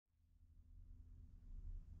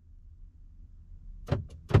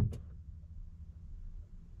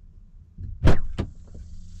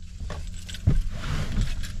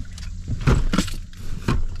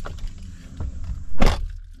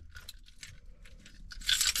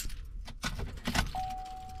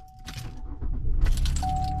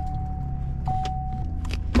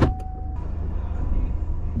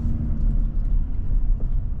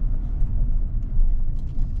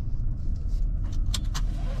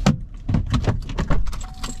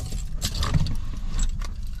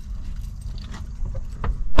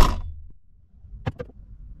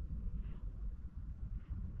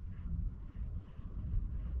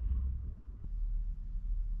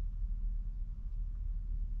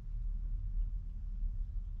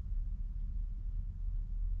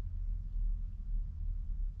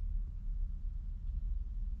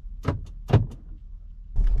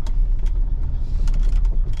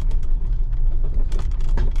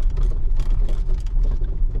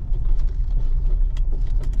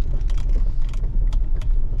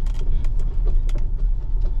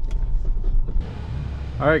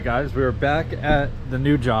All right, guys, we are back at the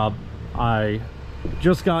new job. I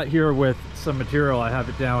just got here with some material. I have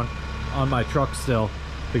it down on my truck still.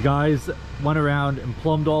 The guys went around and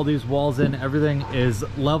plumbed all these walls in. Everything is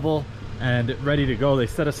level and ready to go. They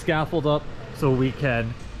set a scaffold up so we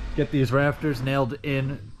can get these rafters nailed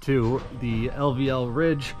in to the LVL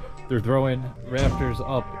ridge. They're throwing rafters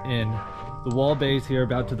up in the wall bays here,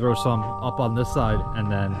 about to throw some up on this side,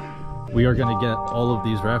 and then we are going to get all of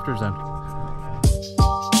these rafters in.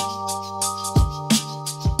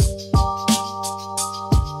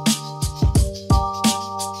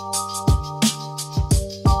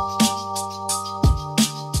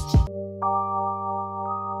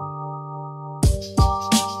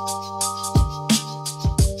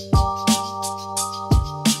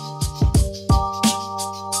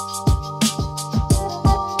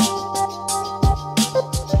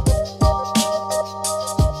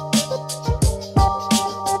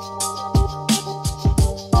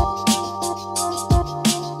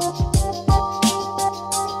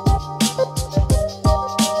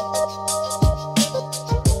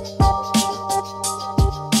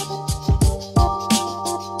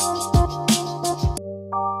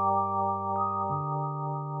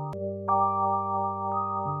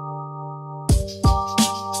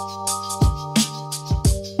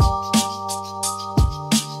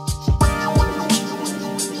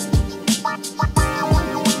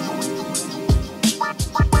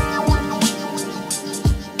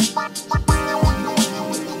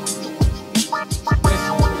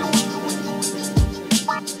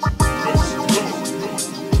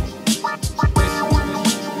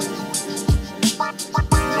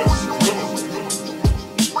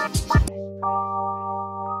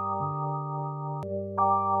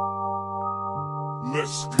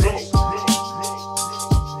 Let's go.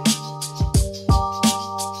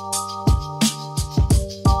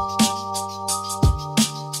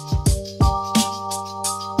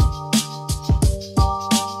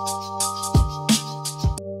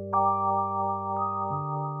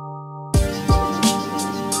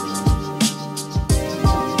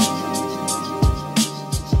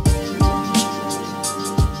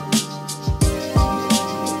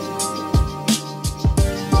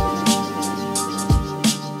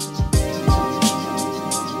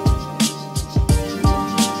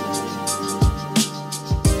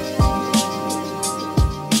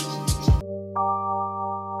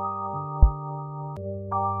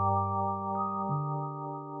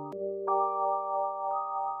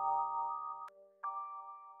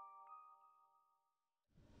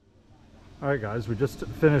 All right, guys, we just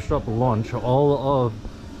finished up lunch. All of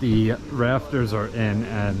the rafters are in,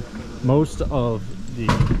 and most of the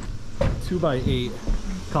 2x8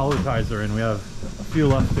 collar ties are in. We have a few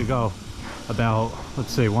left to go. About,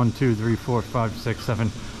 let's say, 1, 2, 3, 4, 5, 6,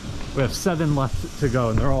 7. We have 7 left to go,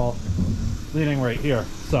 and they're all leaning right here.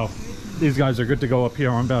 So these guys are good to go up here.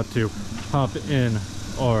 I'm about to hop in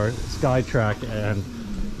our Skytrack, and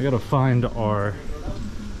we gotta find our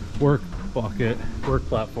work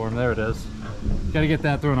platform. There it is. Gotta get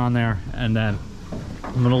that thrown on there, and then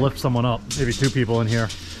I'm gonna lift someone up, maybe 2 people in here,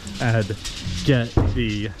 and get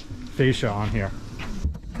the fascia on here.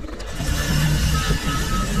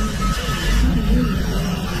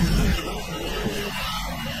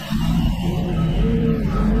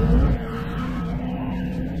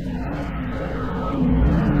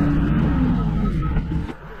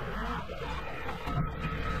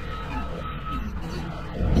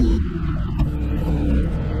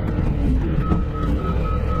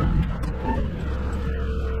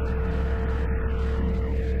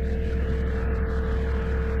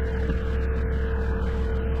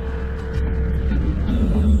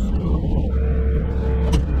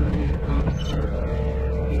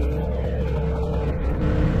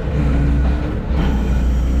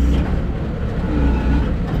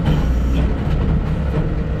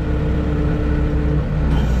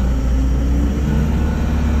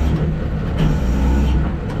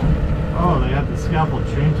 Scaffold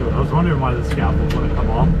chain to it. I was wondering why the scaffold wouldn't come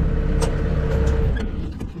off.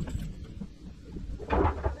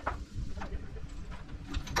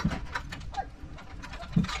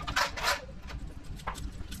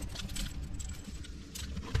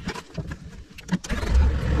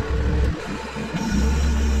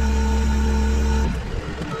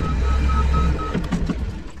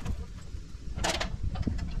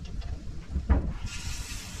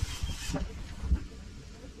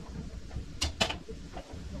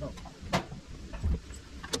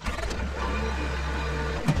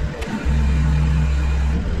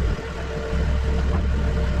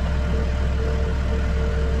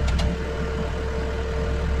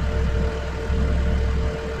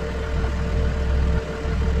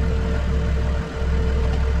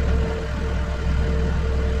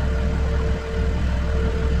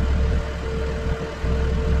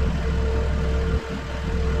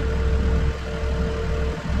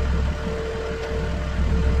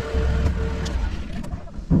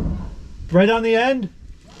 Right on the end.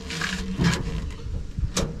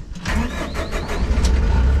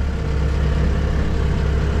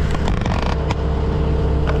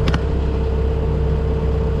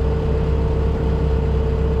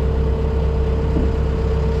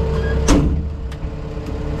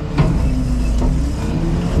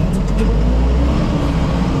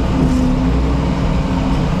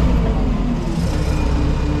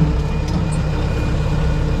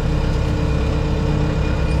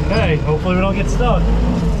 Okay, hopefully we don't get stuck.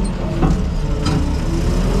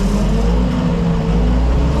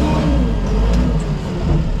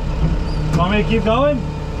 Want me to keep going?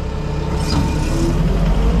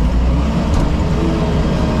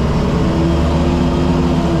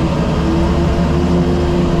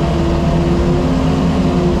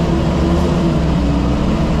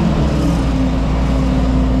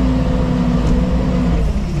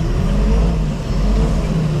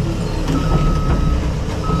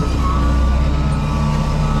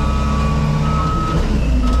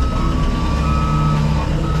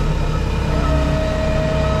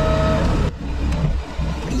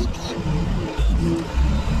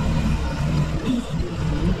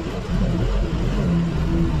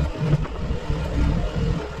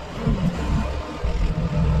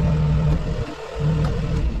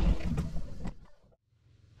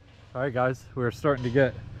 Alright guys, we're starting to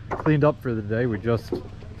get cleaned up for the day. We just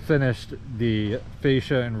finished the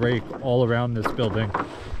fascia and rake all around this building.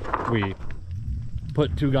 We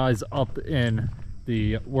put 2 guys up in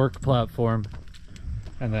the work platform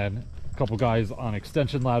and then a couple guys on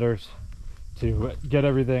extension ladders to get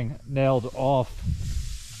everything nailed off.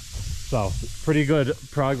 So pretty good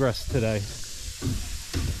progress today.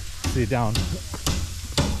 See down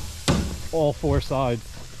all 4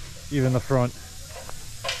 sides, even the front.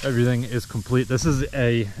 Everything is complete. This is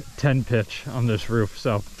a 10 pitch on this roof,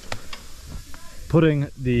 so putting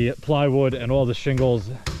the plywood and all the shingles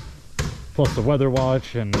plus the weather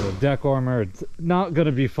watch and the deck armor, it's not going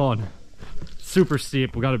to be fun. Super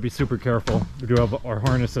steep. We got to be super careful. We do have our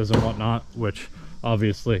harnesses and whatnot, which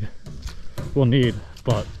obviously we'll need,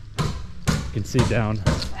 but you can see down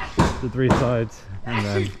the 3 sides, and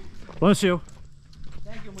then bless you,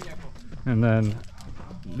 and then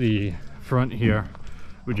the front here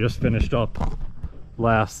we just finished up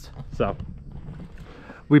last. So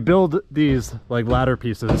we build these like ladder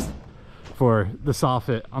pieces for the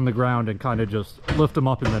soffit on the ground and kind of just lift them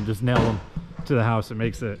up and then just nail them to the house. It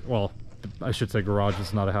makes it, well, I should say garage,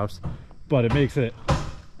 it's not a house, but it makes it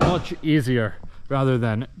much easier rather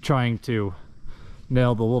than trying to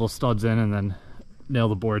nail the little studs in and then nail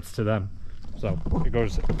the boards to them. So it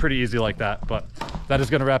goes pretty easy like that. But that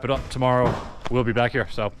is going to wrap it up. Tomorrow we'll be back here.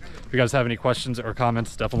 So if you guys have any questions or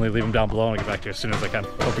comments, definitely leave them down below and I'll get back to you as soon as I can.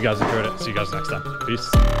 Hope you guys enjoyed it. See you guys next time. Peace.